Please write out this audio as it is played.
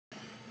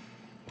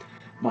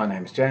My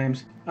name's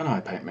James and I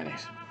paint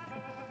minis.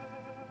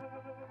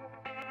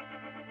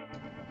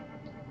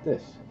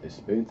 This is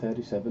Spoon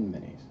 37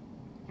 Minis.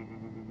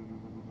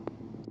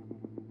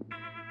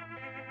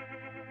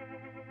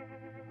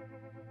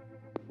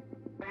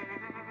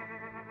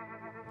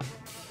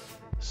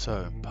 So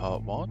in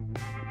part 1,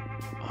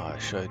 I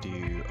showed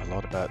you a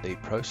lot about the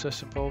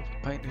process involved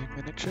with painting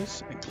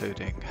miniatures,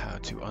 including how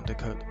to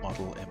undercoat the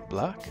model in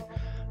black,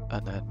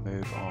 and then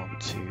move on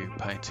to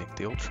painting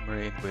the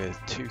ultramarine with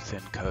 2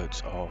 thin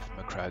coats of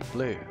Macragge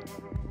blue.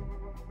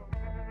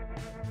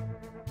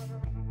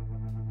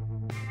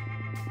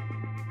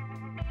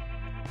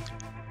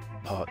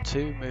 Part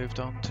 2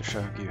 moved on to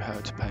showing you how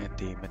to paint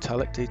the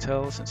metallic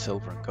details in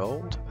silver and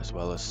gold, as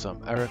well as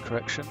some error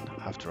correction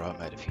after I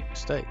made a few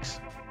mistakes.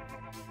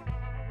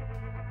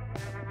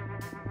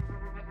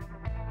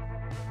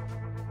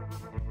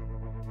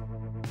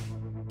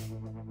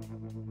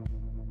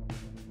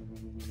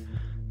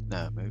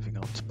 Now moving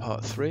on to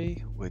part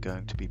 3, we're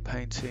going to be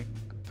painting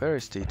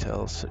various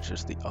details such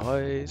as the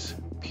eyes,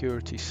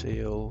 purity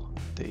seal,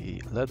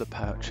 the leather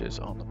pouches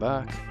on the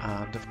back,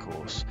 and of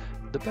course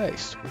the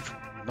base,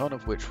 none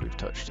of which we've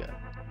touched yet.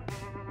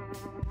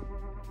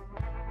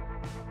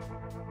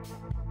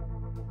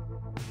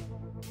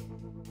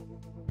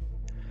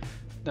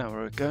 Now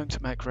we're going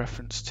to make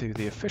reference to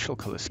the official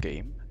colour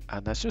scheme,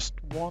 and there's just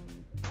one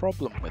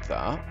problem with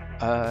that.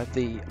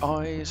 The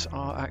eyes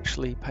are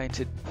actually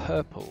painted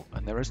purple,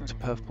 and there isn't a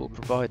purple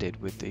provided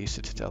with the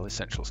Citadel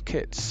Essentials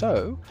kit,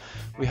 so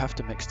we have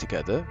to mix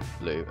together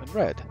blue and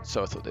red.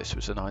 So I thought this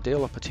was an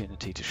ideal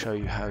opportunity to show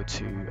you how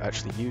to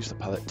actually use the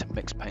palette to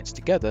mix paints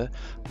together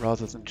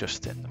rather than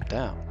just thin them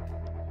down.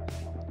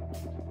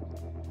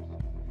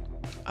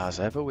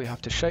 As ever, we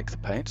have to shake the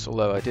paints,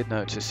 although I did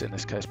notice in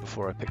this case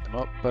before I picked them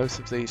up, both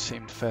of these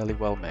seemed fairly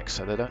well mixed,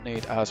 so they don't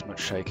need as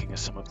much shaking as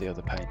some of the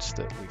other paints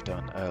that we've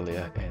done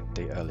earlier in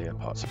the earlier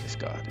parts of this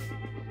guide.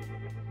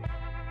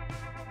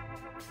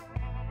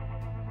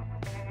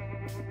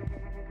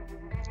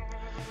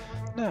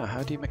 Now,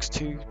 how do you mix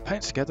 2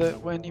 paints together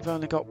when you've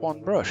only got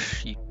one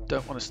brush? You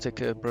don't want to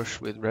stick a brush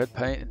with red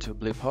paint into a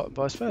blue pot and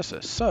vice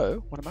versa.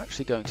 So what I'm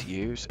actually going to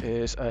use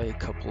is a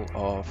couple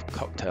of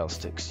cocktail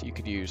sticks. You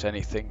could use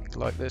anything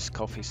like this,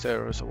 coffee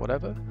stirrers or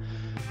whatever,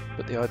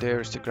 but the idea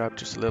is to grab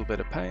just a little bit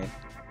of paint,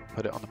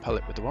 put it on the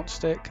palette with the one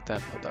stick, then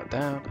put that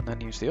down and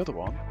then use the other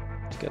one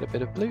to get a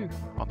bit of blue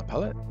on the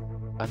palette,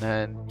 and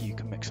then you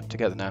can mix them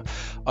together. Now,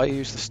 I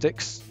use the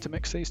sticks to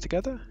mix these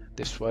together.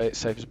 This way it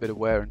saves a bit of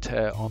wear and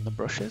tear on the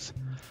brushes.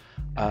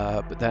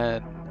 But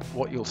then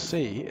what you'll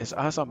see is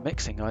as I'm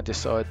mixing, I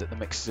decide that the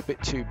mix is a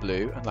bit too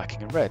blue and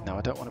lacking in red. Now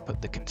I don't want to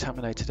put the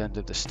contaminated end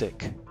of the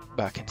stick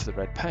back into the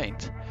red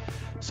paint.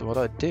 So what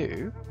I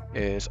do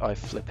is I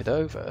flip it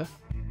over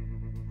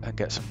and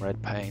get some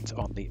red paint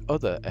on the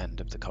other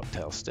end of the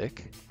cocktail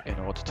stick in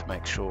order to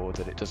make sure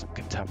that it doesn't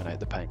contaminate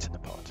the paint in the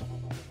pot.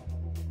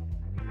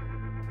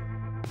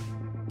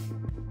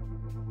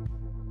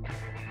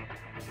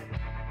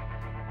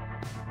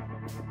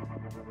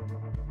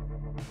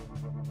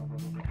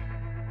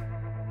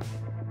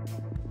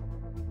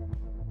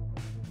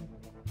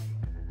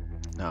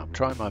 Now I'm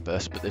trying my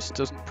best, but this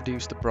doesn't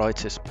produce the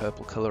brightest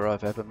purple colour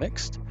I've ever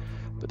mixed,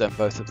 but then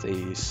both of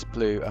these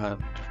blue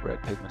and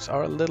red pigments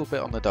are a little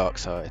bit on the dark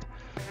side,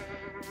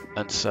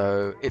 and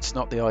so it's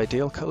not the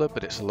ideal colour,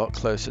 but it's a lot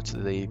closer to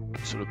the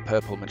sort of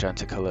purple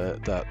magenta colour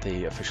that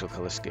the official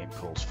colour scheme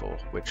calls for,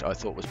 which I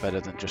thought was better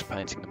than just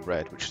painting them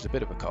red, which is a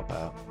bit of a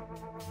cop-out.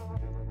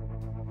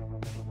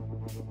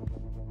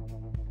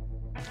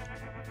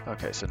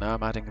 Okay, so now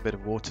I'm adding a bit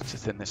of water to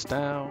thin this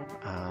down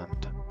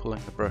and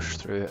pulling the brush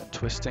through it and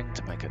twisting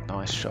to make a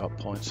nice sharp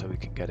point so we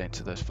can get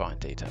into those fine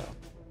details.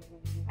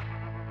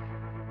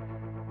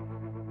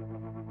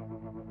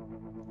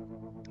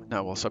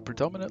 Now, whilst I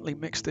predominantly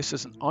mixed this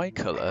as an eye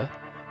colour,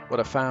 what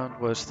I found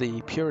was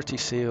the purity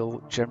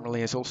seal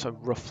generally is also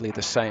roughly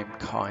the same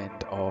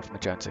kind of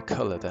magenta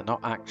colour. They're not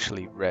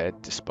actually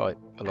red, despite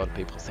a lot of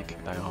people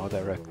thinking they are.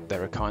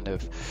 They're a kind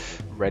of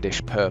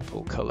reddish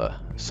purple colour.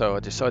 So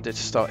I decided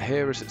to start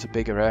here as it's a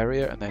bigger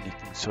area, and then you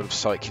can sort of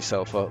psych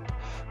yourself up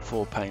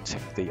for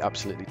painting the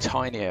absolutely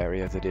tiny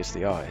area that is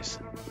the eyes.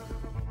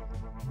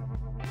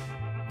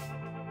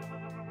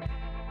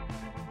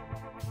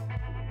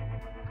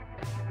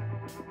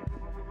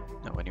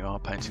 When you are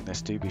painting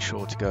this, do be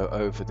sure to go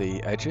over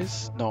the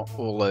edges, not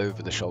all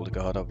over the shoulder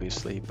guard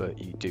obviously, but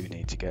you do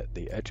need to get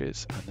the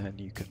edges, and then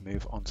you can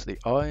move on to the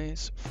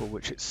eyes, for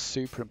which it's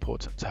super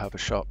important to have a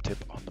sharp tip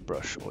on the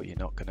brush or you're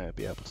not going to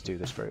be able to do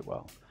this very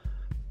well.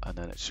 And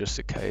then it's just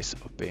a case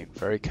of being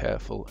very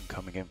careful and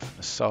coming in from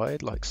the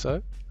side like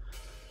so,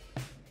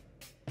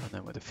 and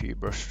then with a few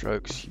brush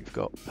strokes you've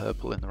got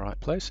purple in the right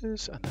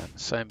places, and then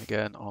same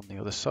again on the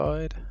other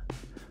side.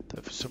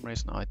 Though for some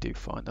reason I do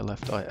find the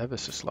left eye ever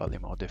so slightly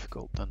more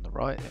difficult than the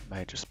right. It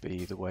may just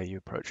be the way you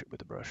approach it with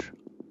the brush.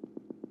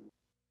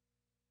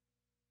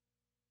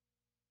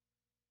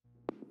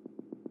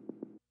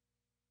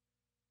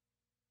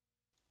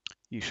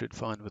 you should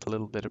find with a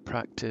little bit of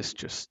practice,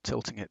 just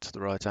tilting it to the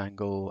right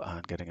angle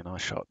and getting a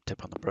nice sharp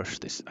tip on the brush,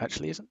 this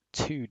actually isn't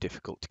too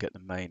difficult to get the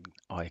main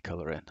eye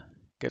colour in.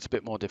 It gets a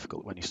bit more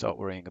difficult when you start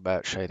worrying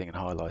about shading and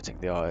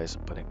highlighting the eyes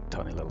and putting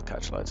tiny little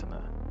catch lights in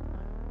there.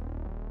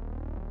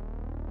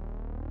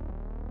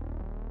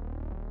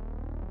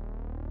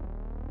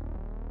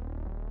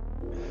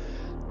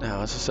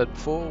 Now, as I said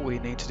before, we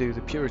need to do the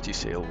purity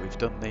seal. We've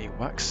done the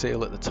wax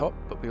seal at the top,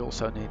 but we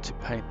also need to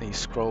paint these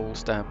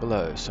scrolls down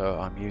below. So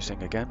I'm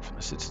using, again, from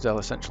the Citadel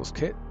Essentials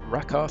kit,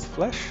 Rakarth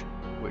Flesh,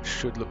 which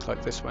should look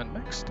like this when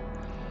mixed.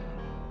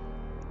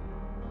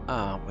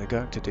 We're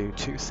going to do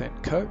 2 thin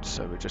coats,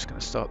 so we're just going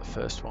to start the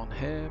first one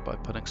here by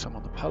putting some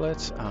on the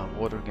palette and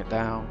watering it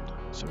down,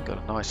 so we've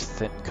got a nice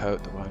thin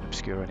coat that won't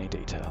obscure any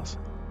details.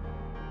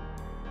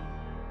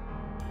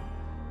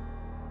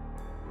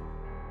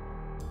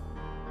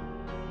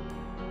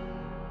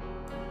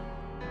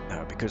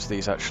 Now, because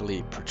these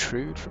actually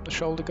protrude from the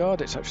shoulder guard,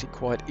 it's actually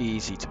quite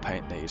easy to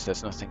paint these.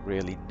 There's nothing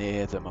really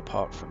near them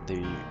apart from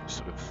the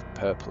sort of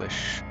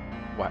purplish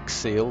wax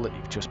seal that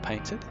you've just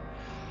painted.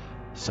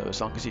 So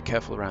as long as you're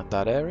careful around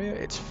that area,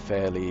 it's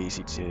fairly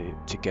easy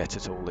to get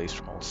at all these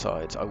from all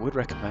sides. I would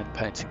recommend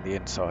painting the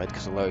inside,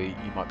 because although you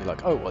might be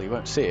like, oh, well, you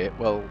won't see it,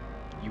 well,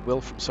 you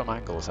will from some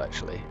angles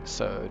actually.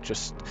 So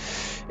just,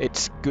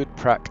 it's good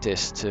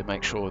practice to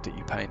make sure that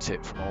you paint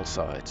it from all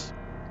sides.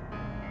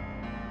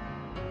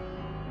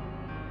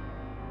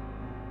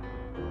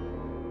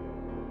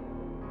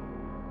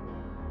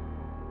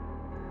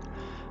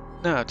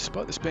 Now,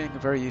 despite this being a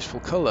very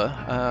useful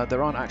colour,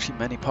 there aren't actually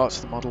many parts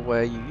of the model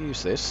where you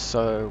use this,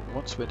 so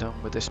once we're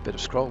done with this bit of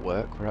scroll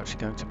work, we're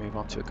actually going to move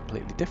on to a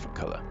completely different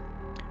colour.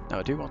 Now,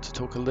 I do want to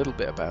talk a little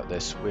bit about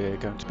this. We're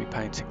going to be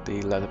painting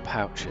the leather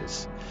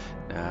pouches.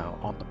 Now,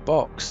 on the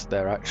box,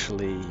 they're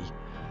actually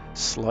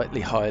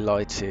slightly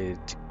highlighted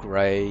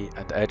grey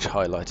and edge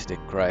highlighted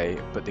in grey,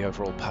 but the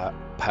overall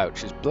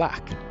pouch is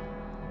black.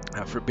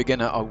 Now, for a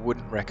beginner, I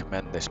wouldn't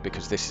recommend this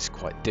because this is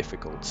quite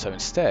difficult. So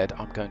instead,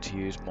 I'm going to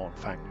use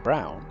Mournfang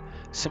Brown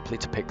simply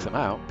to pick them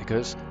out,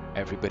 because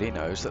everybody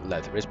knows that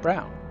leather is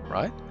brown,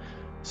 right?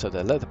 So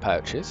they're leather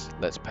pouches.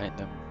 Let's paint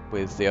them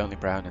with the only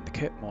brown in the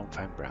kit,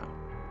 Mournfang Brown.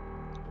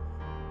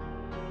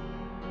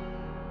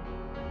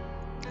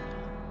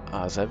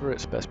 As ever,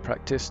 it's best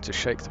practice to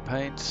shake the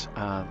paint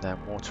and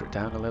then water it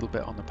down a little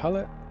bit on the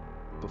palette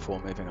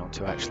before moving on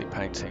to actually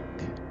painting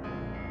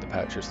the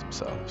pouches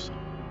themselves.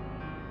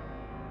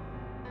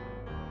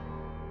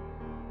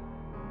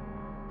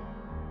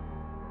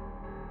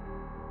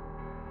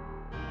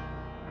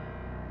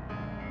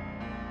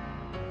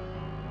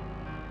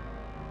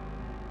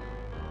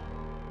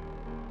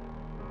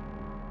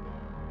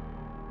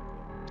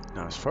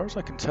 Now, as far as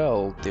I can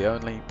tell, the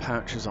only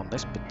pouches on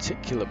this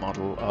particular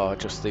model are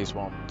just these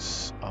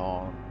ones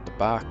on the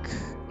back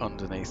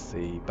underneath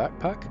the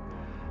backpack.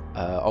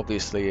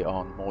 Obviously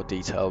on more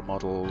detailed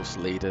models,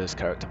 leaders,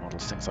 character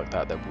models, things like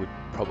that, there would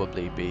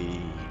probably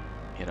be,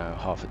 you know,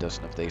 half a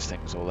dozen of these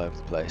things all over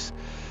the place.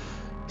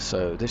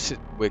 So this is,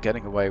 we're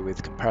getting away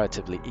with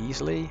comparatively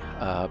easily,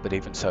 but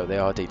even so, they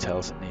are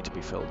details that need to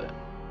be filled in.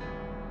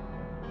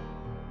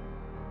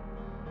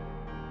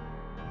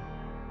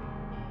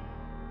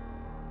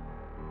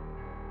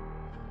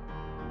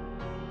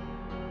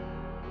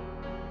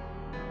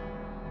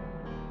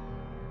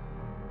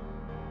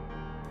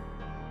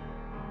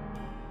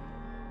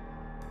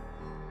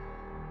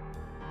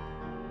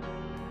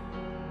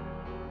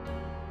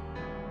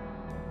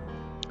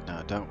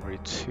 Don't worry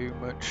too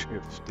much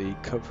if the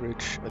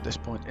coverage at this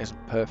point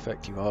isn't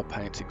perfect. You are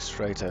painting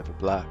straight over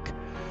black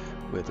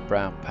with the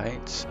brown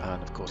paint,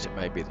 and of course it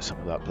may be that some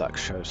of that black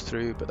shows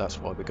through, but that's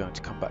why we're going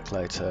to come back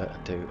later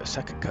and do a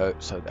second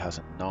coat so that it has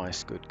a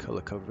nice good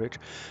colour coverage,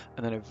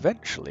 and then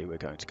eventually we're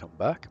going to come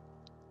back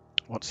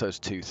once those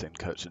 2 thin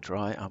coats are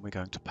dry and we're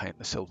going to paint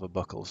the silver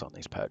buckles on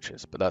these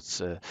pouches, but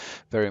that's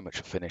very much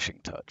a finishing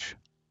touch.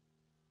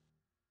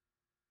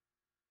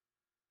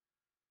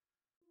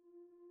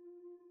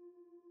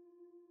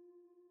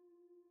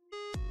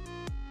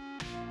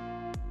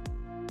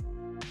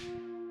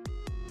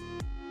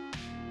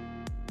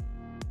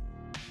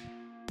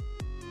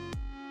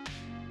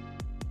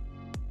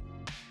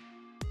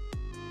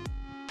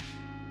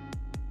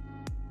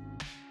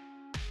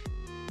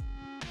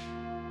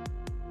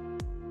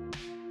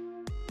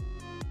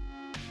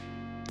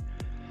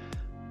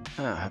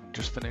 Having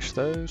just finished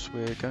those,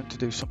 we're going to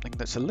do something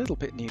that's a little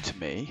bit new to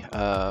me.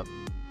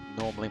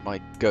 Normally my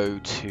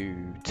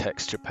go-to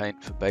texture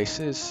paint for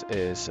bases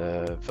is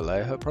a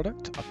Vallejo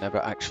product. I've never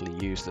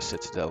actually used the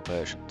Citadel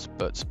versions,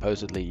 but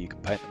supposedly you can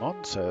paint them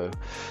on, so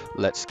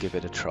let's give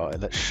it a try.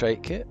 Let's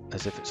shake it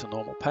as if it's a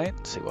normal paint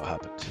and see what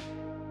happens.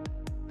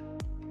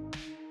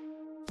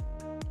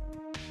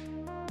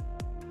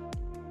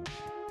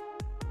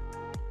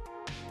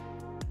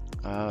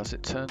 As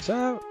it turns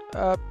out,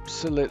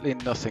 absolutely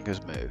nothing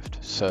has moved,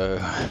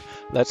 so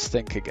let's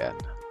think again.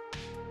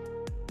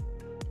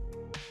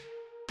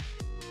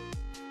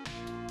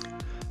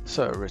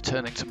 So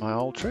returning to my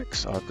old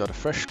tricks, I've got a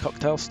fresh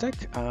cocktail stick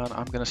and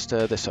I'm going to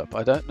stir this up.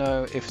 I don't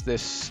know if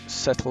this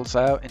settles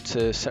out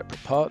into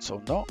separate parts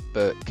or not,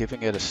 but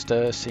giving it a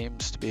stir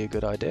seems to be a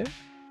good idea.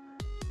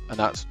 And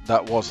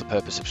that was the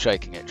purpose of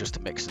shaking it, just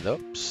to mix it up.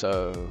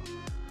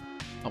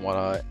 And what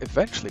I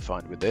eventually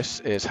find with this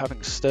is,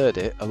 having stirred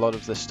it, a lot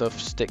of the stuff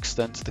sticks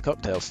then to the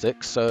cocktail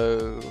stick,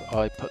 so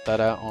I put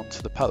that out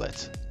onto the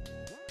palette.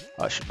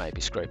 I should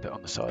maybe scrape it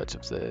on the sides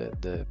of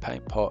the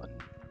paint pot and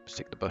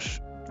stick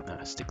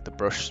the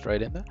brush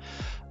straight in there.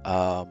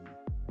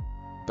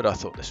 But I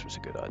thought this was a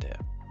good idea.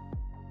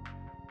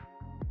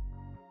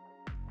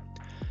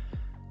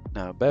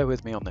 Now bear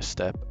with me on this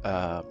step.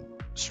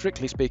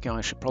 Strictly speaking, I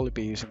should probably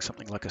be using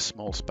something like a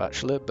small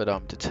spatula, but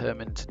I'm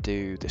determined to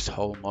do this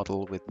whole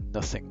model with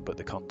nothing but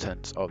the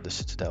contents of the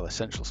Citadel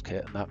Essentials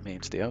kit, and that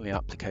means the only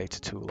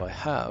applicator tool I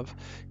have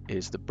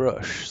is the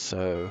brush.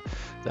 So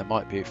there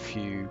might be a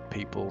few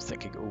people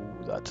thinking,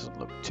 oh, that doesn't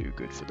look too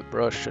good for the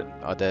brush, and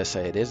I dare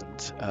say it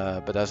isn't,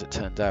 but as it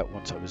turned out,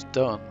 once I was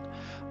done,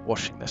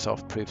 washing this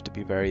off proved to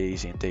be very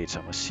easy indeed.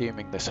 So I'm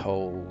assuming this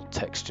whole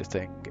texture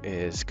thing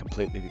is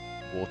completely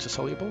water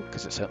soluble,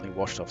 because it certainly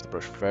washed off the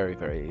brush very,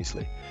 very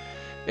easily.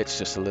 It's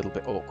just a little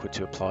bit awkward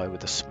to apply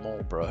with a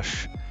small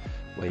brush,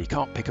 where you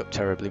can't pick up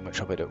terribly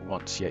much of it at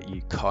once, yet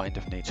you kind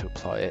of need to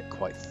apply it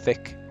quite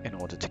thick in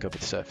order to cover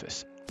the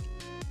surface.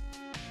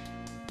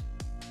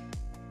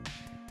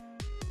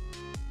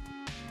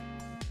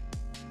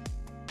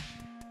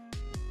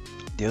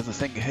 The other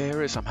thing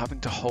here is I'm having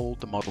to hold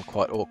the model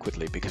quite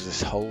awkwardly, because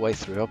this whole way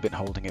through I've been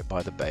holding it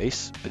by the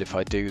base, but if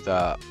I do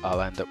that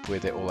I'll end up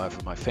with it all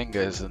over my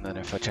fingers, and then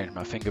if I change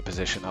my finger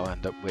position I'll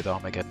end up with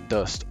Armageddon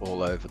dust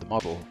all over the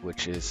model,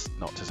 which is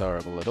not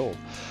desirable at all.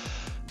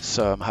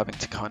 So I'm having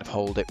to kind of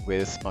hold it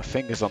with my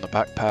fingers on the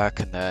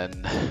backpack and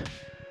then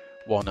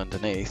one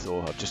underneath,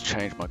 or I've just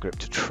changed my grip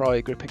to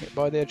try gripping it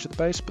by the edge of the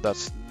base, but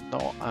that's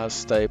not as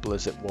stable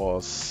as it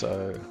was,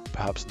 so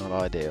perhaps not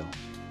ideal.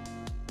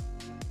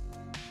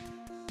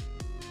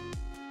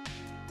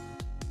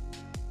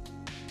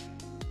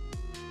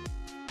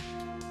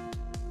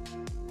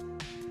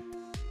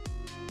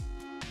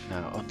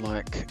 Now,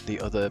 unlike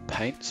the other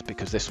paints,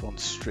 because this one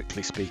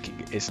strictly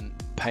speaking isn't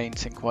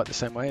painting quite the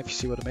same way, if you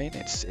see what I mean,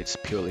 it's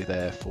purely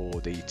there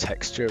for the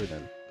texture and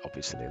then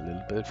obviously a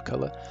little bit of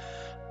colour.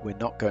 We're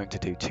not going to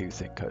do two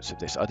thin coats of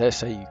this. I dare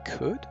say you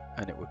could,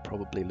 and it would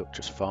probably look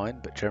just fine,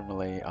 but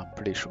generally I'm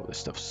pretty sure this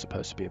stuff's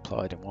supposed to be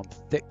applied in one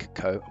thick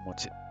coat, and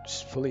once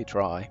it's fully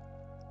dry,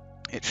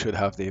 it should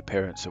have the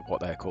appearance of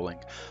what they're calling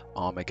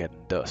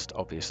Armageddon dust,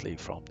 obviously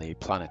from the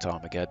planet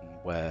Armageddon,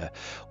 where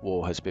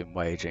war has been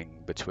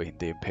waging between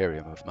the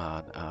Imperium of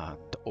Man and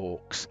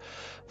Orcs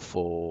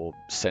for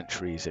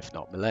centuries, if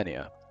not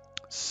millennia.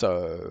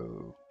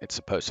 So it's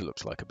supposed to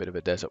look like a bit of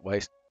a desert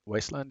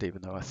wasteland,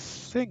 even though I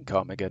think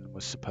Armageddon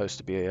was supposed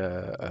to be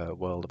a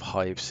world of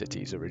hive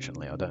cities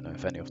originally. I don't know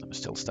if any of them are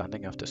still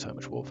standing after so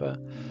much warfare.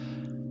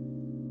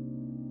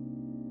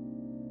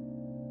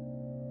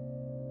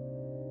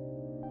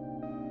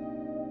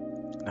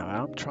 Now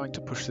I'm trying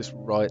to push this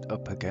right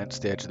up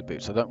against the edge of the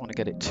boot, so I don't want to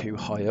get it too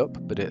high up,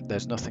 but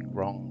there's nothing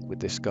wrong with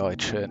this guy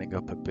churning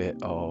up a bit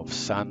of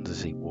sand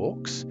as he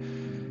walks,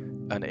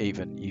 and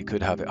even you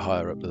could have it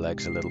higher up the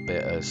legs a little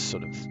bit as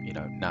sort of, you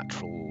know,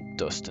 natural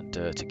dust and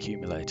dirt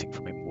accumulating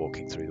from him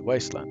walking through the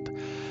wasteland.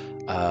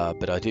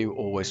 But I do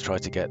always try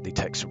to get the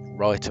texture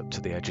right up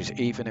to the edges,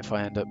 even if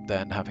I end up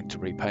then having to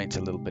repaint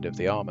a little bit of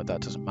the armor.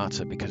 That doesn't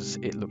matter, because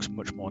it looks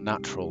much more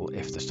natural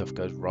if the stuff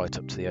goes right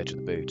up to the edge of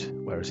the boot,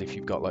 whereas if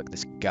you've got like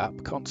this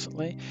gap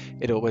constantly,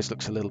 it always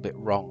looks a little bit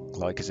wrong,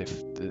 like as if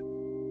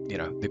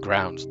the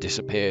ground's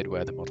disappeared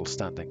where the model's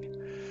standing.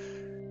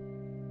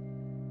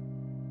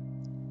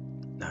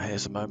 Now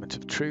here's a moment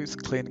of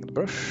truth, cleaning the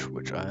brush,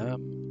 which I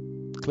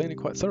am cleaning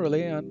quite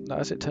thoroughly, and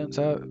as it turns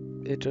out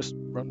it just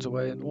runs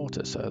away in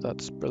water, so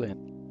that's brilliant.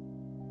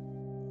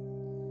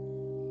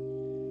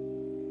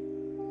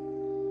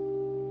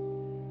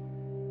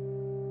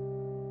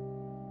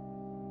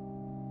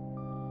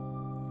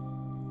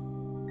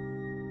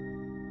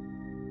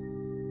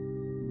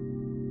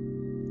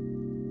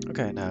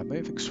 Okay, now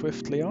moving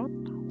swiftly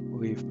on,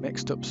 we've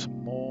mixed up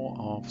some more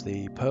of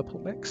the purple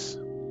mix.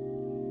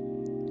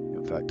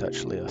 In fact,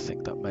 actually, I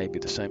think that may be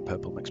the same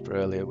purple mix from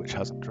earlier, which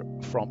hasn't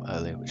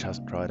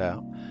dried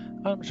out.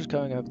 I'm just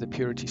going over the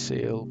purity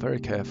seal very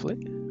carefully,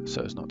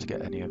 so as not to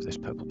get any of this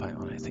purple paint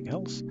on anything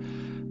else.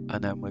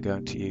 And then we're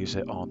going to use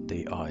it on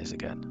the eyes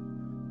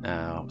again.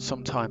 Now,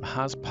 some time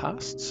has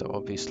passed, so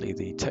obviously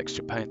the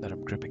texture paint that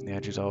I'm gripping the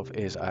edges of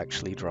is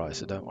actually dry,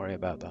 so don't worry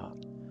about that.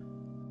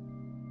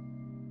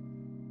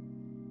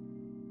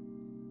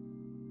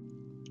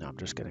 Now I'm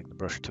just getting the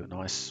brush to a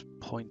nice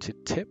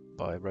pointed tip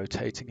by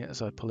rotating it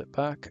as I pull it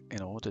back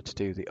in order to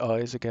do the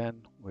eyes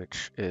again,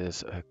 which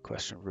is a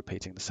question of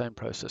repeating the same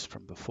process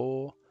from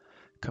before,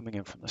 coming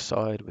in from the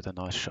side with a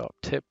nice sharp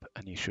tip,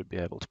 and you should be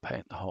able to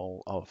paint the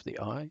whole of the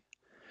eye.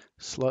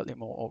 Slightly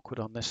more awkward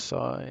on this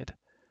side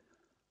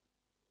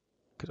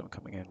because I'm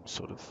coming in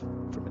sort of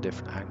from a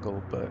different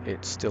angle, but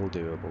it's still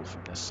doable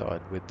from this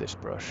side with this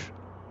brush.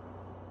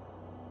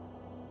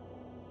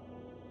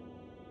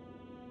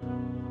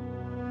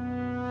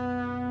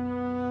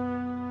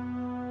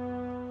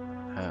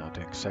 Now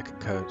doing second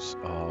coats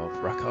of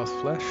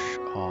Rakarth flesh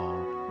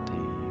on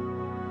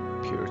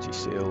the purity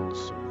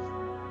seals,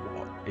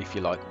 what, if you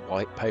like,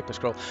 white paper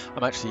scroll.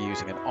 I'm actually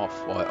using an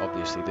off-white.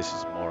 Obviously this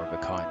is more of a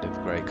kind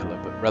of grey colour,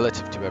 but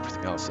relative to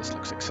everything else this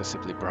looks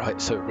excessively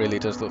bright, so it really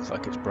does look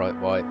like it's bright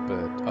white,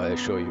 but I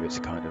assure you it's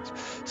kind of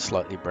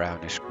slightly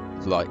brownish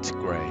light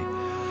grey,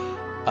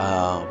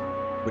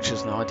 which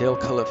is an ideal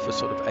colour for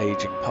sort of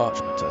aging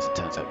parchment, as it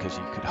turns out, because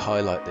you could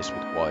highlight this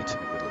with white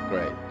and it would look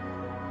great.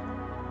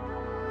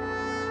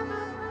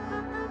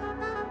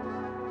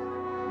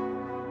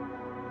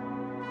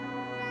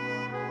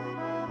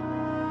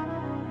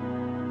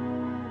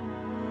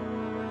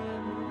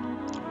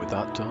 With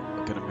that done,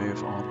 we're going to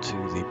move on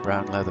to the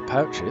brown leather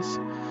pouches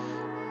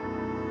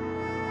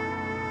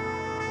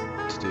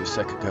to do a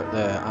second coat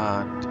there,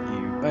 and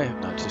you may have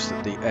noticed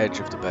that the edge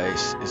of the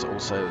base is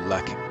also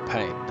lacking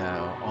paint.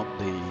 Now on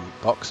the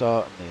box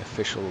art and the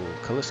official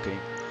colour scheme,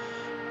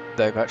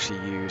 they've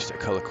actually used a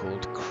colour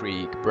called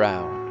Krieg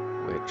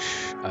Brown,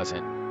 which, as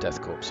in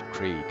Death Corps of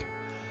Krieg,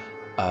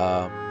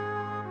 but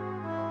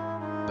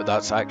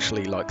that's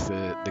actually like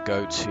the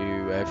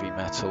go-to heavy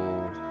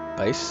metal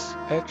base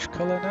edge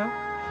colour now.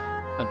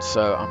 And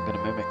so I'm going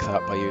to mimic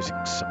that by using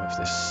some of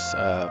this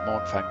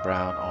Mournfang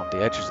Brown on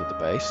the edges of the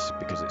base,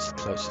 because it's the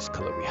closest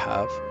colour we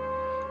have,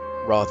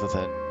 rather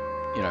than,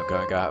 you know,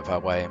 going out of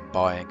our way and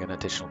buying an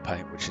additional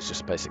paint which is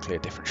just basically a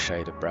different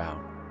shade of brown.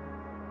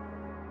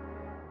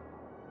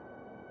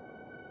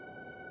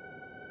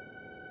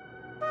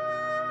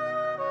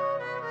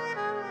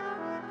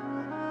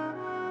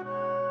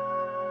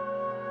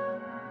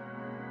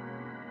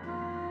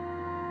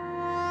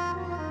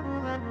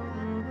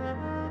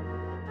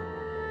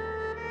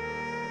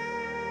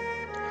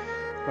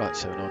 Right,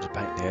 so in order to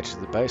paint the edges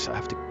of the base, I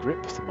have to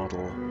grip the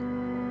model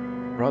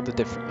rather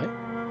differently,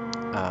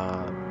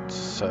 and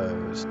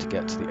so as to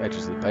get to the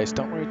edges of the base.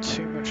 Don't worry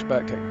too much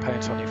about getting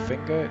paint on your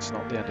finger, it's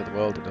not the end of the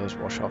world, it does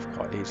wash off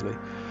quite easily,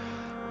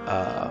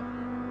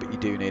 but you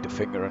do need a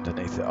finger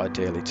underneath it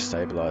ideally to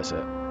stabilise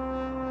it.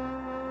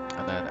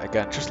 And then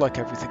again, just like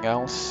everything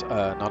else,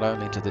 not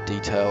only do the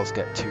details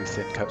get two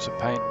thin coats of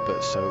paint,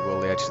 but so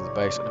will the edges of the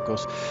base. And of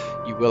course,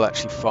 you will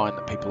actually find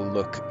that people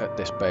look at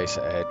this base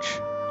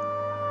edge.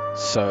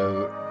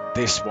 So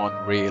this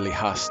one really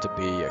has to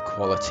be a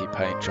quality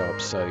paint job.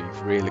 So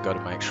you've really got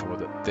to make sure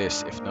that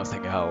this, if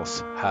nothing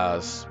else,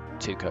 has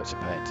two coats of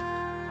paint.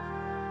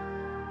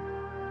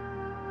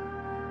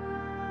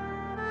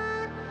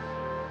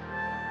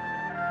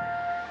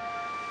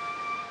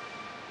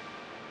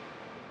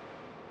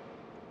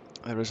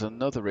 There is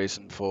another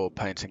reason for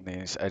painting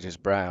these edges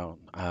brown.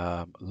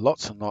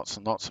 Lots and lots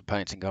and lots of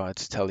painting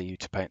guides tell you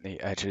to paint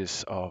the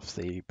edges of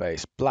the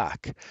base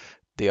black.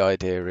 The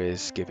idea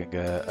is giving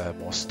a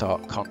more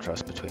stark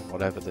contrast between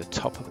whatever the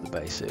top of the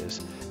base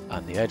is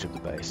and the edge of the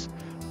base.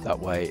 That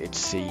way it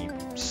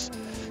seems,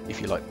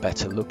 if you like,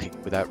 better looking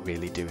without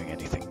really doing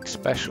anything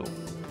special.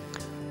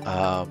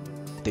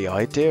 The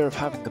idea of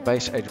having the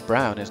base edge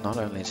brown is not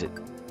only is it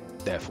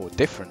therefore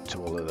different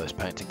to all of those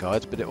painting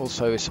guides, but it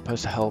also is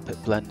supposed to help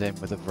it blend in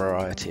with a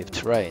variety of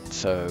terrain.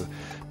 So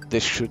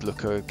this should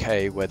look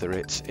okay whether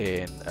it's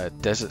in a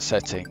desert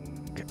setting,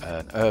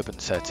 an urban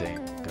setting,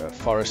 a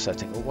forest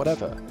setting, or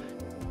whatever.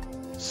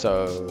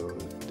 So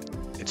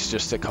it's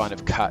just a kind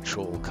of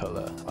catch-all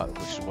colour,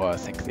 which is why I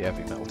think the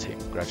heavy metal team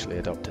gradually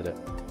adopted it.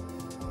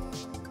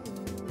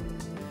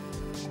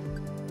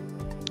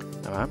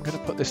 Now I'm going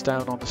to put this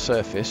down on the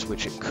surface,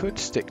 which it could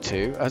stick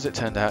to. As it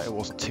turned out, it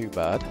wasn't too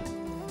bad.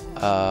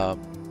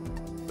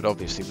 But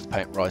obviously with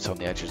paint right on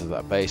the edges of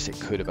that base, it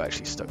could have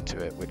actually stuck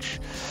to it, which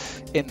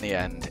in the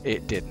end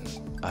it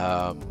didn't.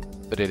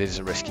 But it is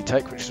a risky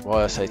take, which is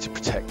why I say to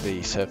protect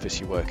the surface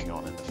you're working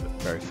on in the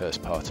very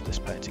first part of this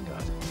painting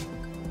guide.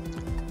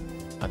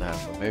 And now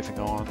we're moving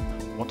on.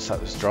 Once that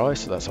was dry,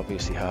 so that's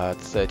obviously had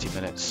 30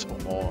 minutes or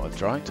more of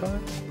drying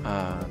time,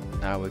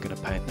 and now we're going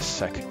to paint the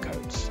second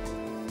coats.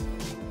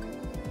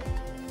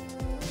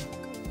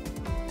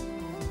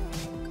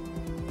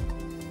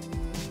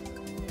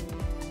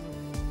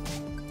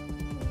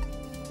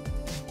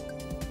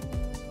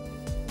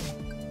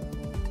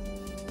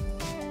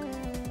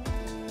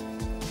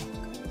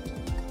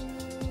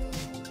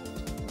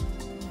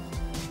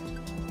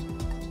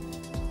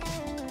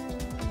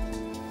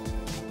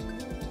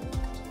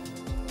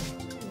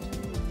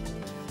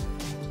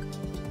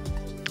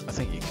 I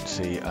think you can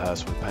see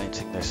as we're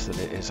painting this that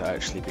it is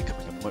actually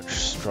becoming a much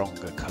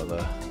stronger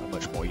colour, a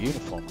much more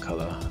uniform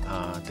colour,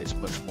 and it's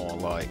much more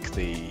like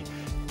the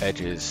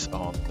edges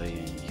on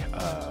the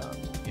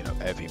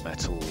heavy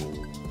metal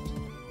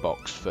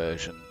box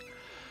version.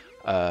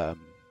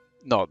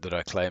 Not that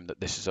I claim that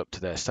this is up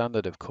to their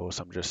standard, of course,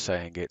 I'm just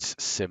saying it's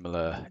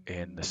similar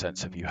in the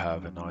sense of you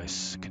have a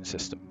nice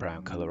consistent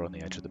brown colour on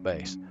the edge of the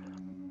base.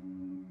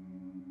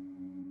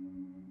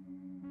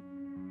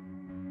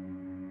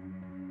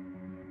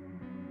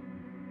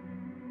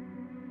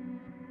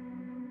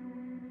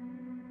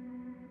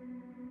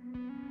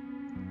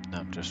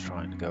 I'm just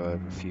trying to go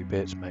over a few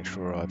bits, make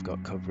sure I've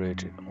got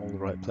coverage in all the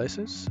right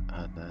places,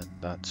 and then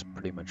that's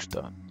pretty much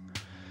done.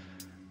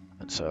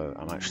 And so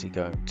I'm actually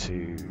going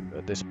to,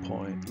 at this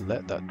point,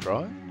 let that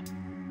dry,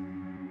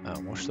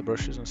 and wash the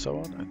brushes and so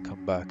on, and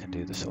come back and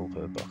do the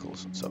silver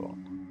buckles and so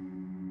on.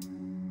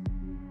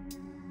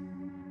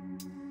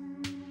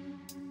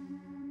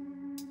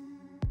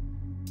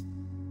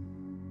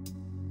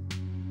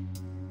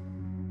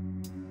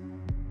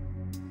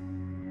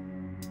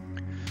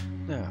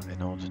 Now,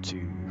 in order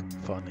to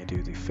finally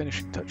do the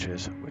finishing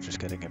touches, we're just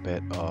getting a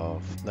bit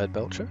of lead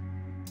belcher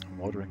and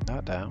watering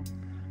that down,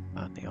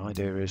 and the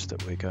idea is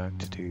that we're going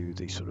to do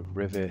the sort of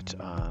rivet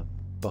and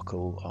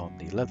buckle on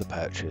the leather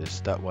pouches.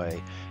 That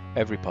way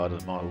every part of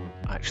the model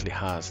actually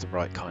has the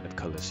right kind of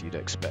colours you'd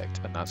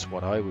expect, and that's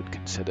what I would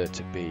consider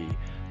to be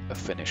a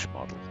finished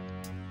model.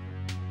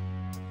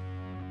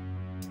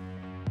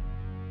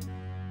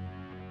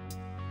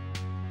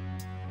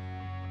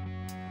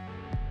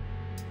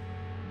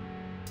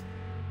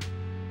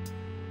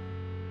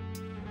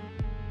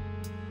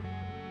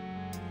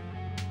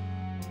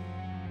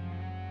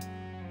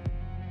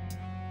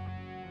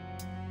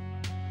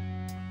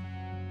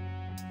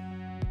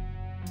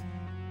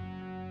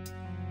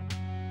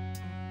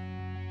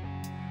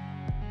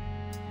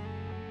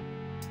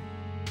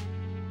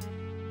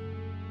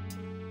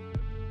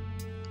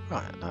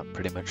 Right, and that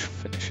pretty much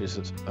finishes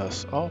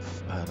us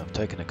off, and I've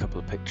taken a couple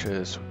of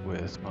pictures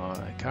with my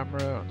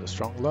camera under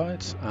strong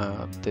lights,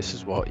 and this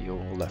is what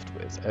you're left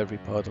with. Every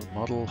part of the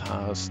model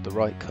has the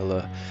right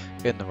colour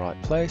in the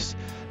right place,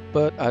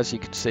 but as you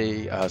can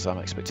see, as I'm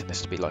expecting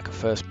this to be like a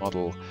first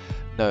model,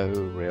 no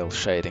real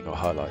shading or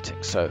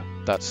highlighting. So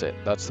that's it,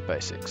 that's the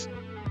basics.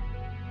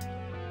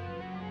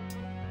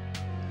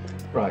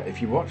 Right,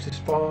 if you watched this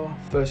far,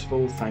 first of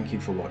all, thank you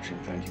for watching.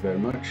 Thank you very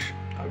much.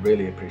 I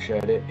really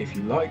appreciate it. If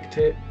you liked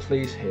it,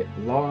 please hit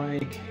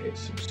like, hit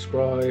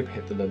subscribe,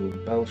 hit the little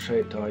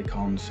bell-shaped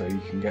icon so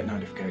you can get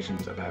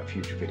notifications about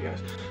future videos.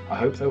 I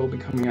hope they will be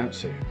coming out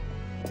soon.